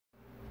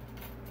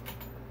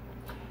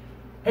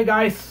Hey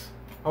guys,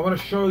 I want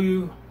to show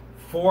you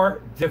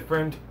 4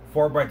 different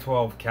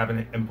 4x12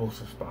 cabinet impulse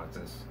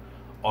responses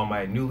on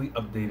my newly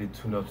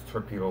updated Notes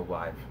Torpedo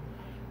Live,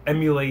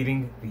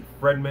 emulating the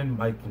Fredman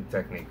miking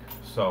technique.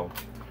 So,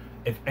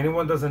 if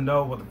anyone doesn't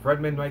know what the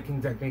Fredman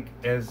miking technique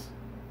is,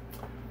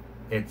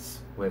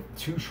 it's with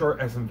 2 short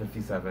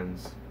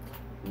SM57s.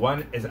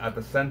 One is at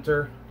the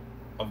center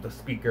of the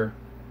speaker,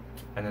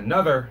 and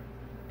another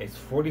is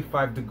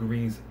 45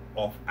 degrees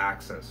off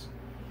axis.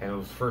 And it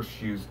was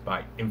first used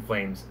by In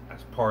Flames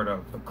as part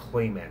of the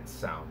Clayman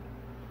sound.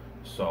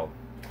 So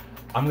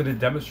I'm going to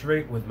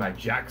demonstrate with my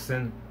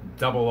Jackson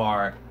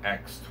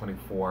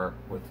RRX24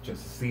 with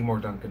just Seymour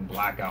Duncan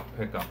blackout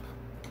pickup,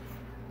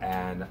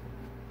 and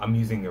I'm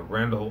using a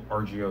Randall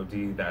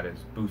RGOD that is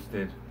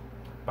boosted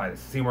by the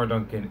Seymour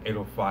Duncan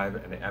 805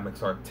 and the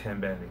MXR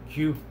 10 band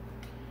EQ,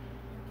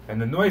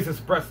 and the noise is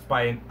suppressed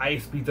by an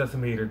ISP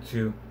decimator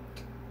 2,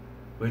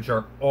 which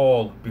are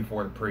all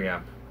before the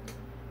preamp.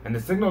 And the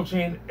signal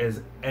chain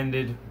is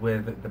ended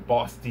with the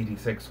Boss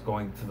DD6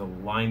 going to the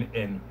line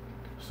in.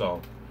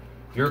 So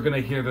you're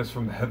gonna hear this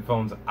from the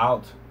headphones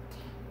out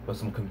with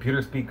some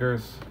computer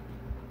speakers.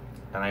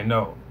 And I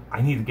know I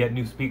need to get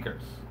new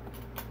speakers.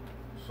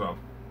 So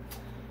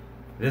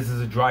this is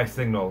a dry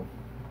signal.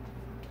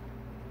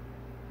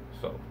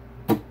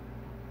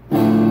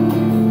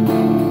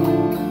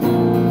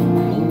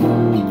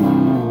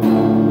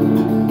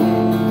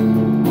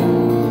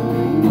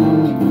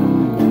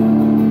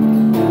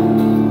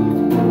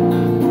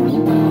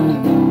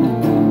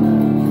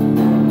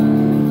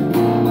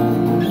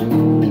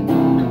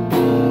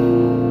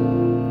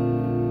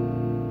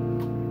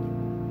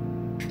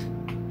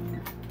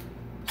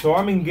 So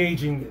I'm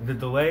engaging the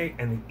delay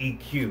and the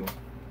EQ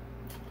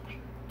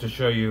to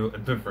show you a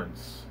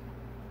difference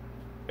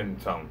in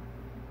tone.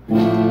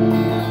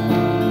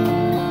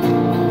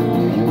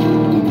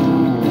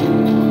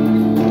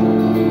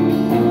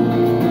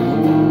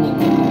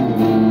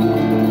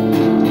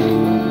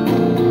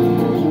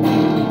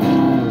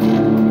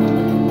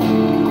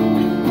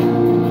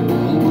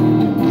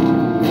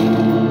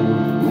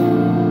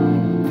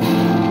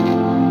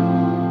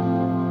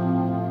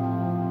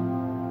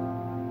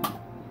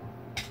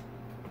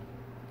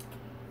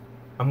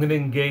 I'm going to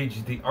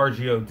engage the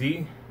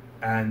RGOD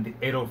and the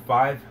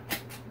 805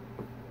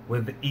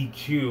 with the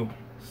EQ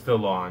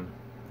still on.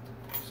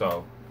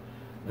 So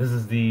this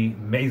is the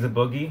Mesa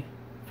Boogie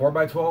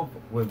 4x12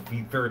 with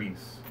V30s.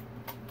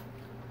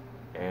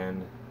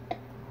 And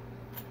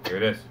here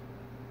it is.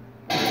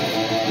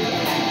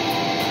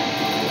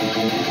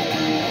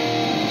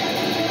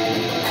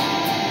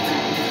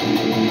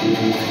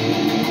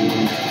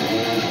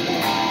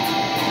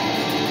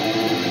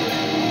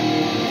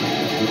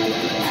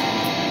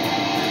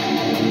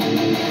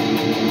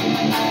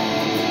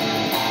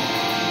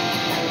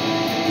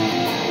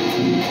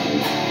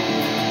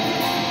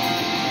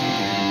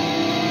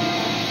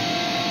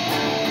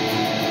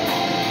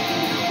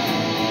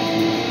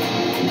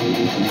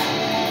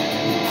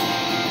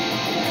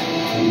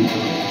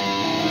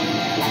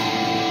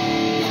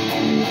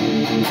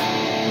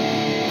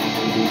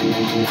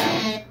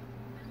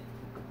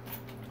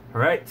 All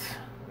right,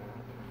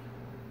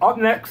 up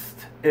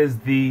next is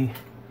the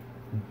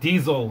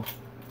Diesel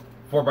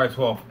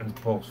 4x12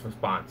 impulse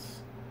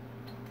response.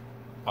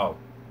 Oh,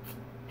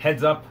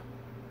 heads up,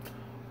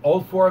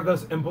 all 4 of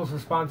those impulse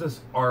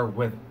responses are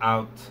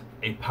without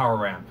a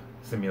power amp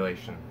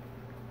simulation,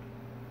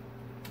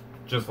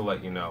 just to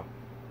let you know.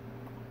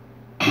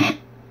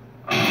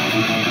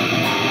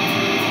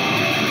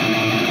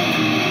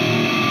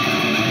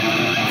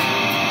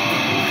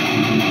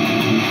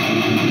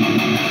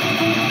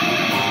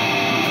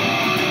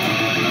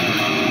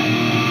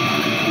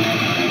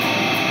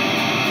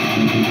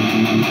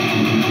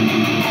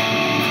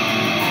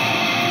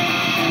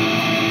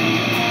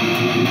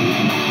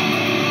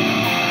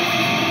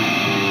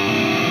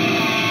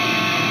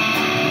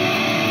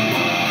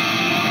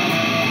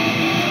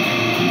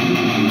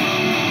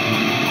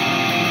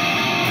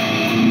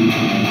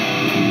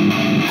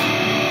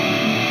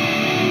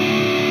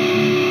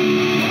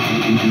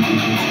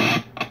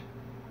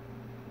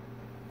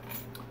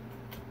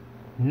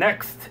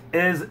 Next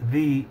is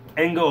the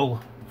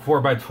Engel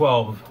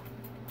 4x12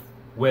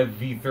 with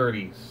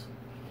V30s,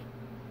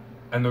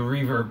 and the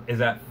reverb is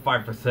at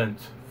 5%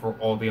 for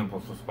all the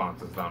impulse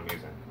responses that I'm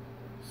using.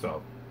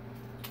 So,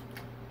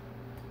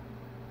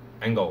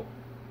 Engel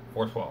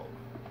 412.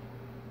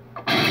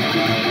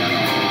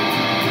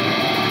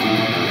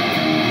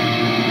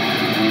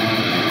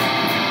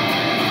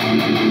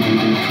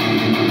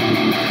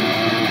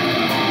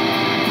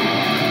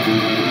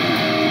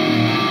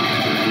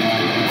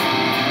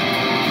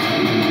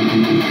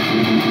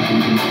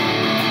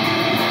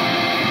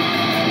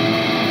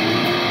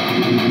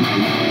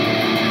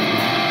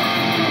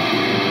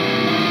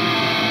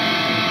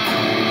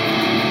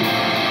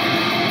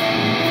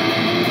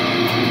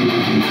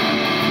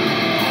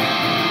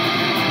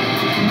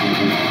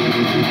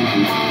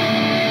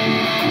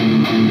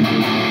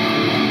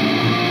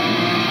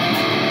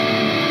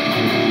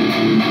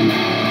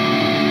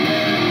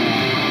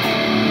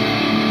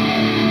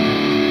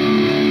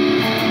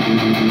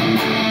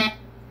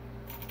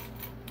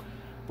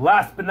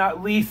 Last but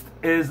not least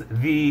is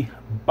the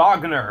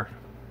Bogner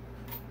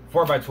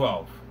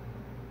 4x12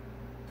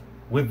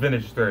 with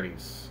vintage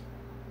 30s.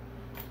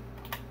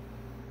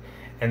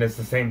 And it's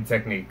the same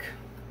technique.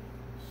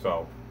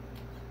 So,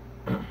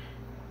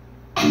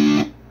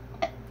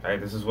 alright,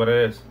 this is what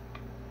it is.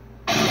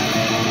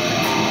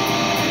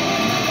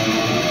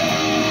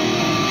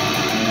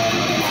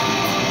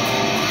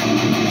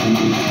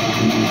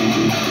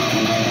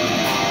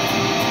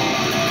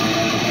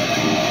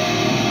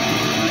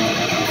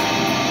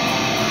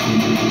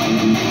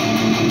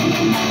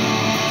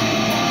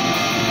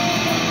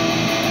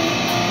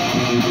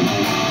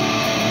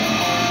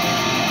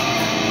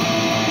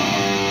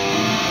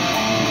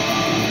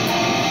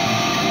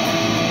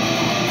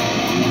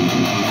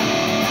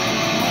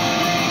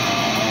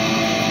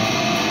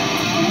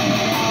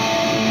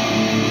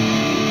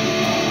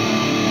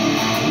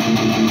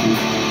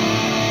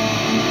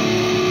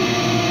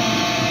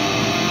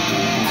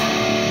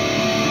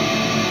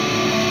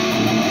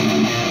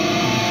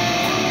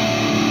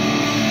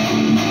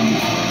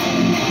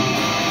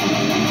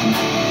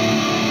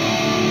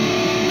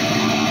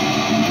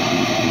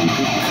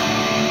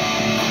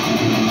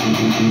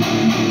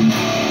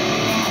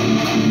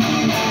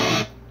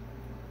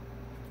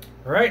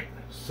 Alright,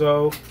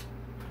 so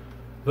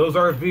those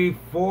are the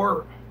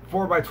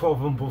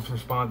 4x12 impulse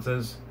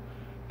responses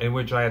in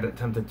which I had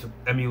attempted to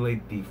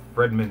emulate the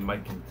Fredman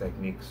miking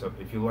technique. So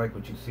if you like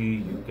what you see,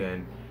 you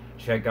can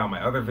check out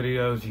my other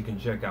videos, you can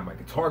check out my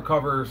guitar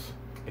covers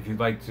if you'd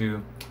like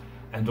to,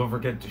 and don't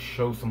forget to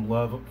show some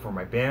love for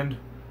my band.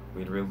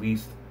 We had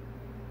released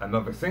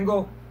another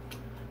single,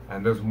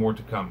 and there's more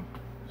to come.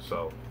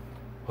 So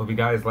hope you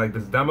guys like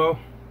this demo,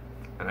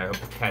 and I hope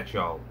to catch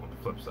y'all on the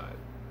flip side.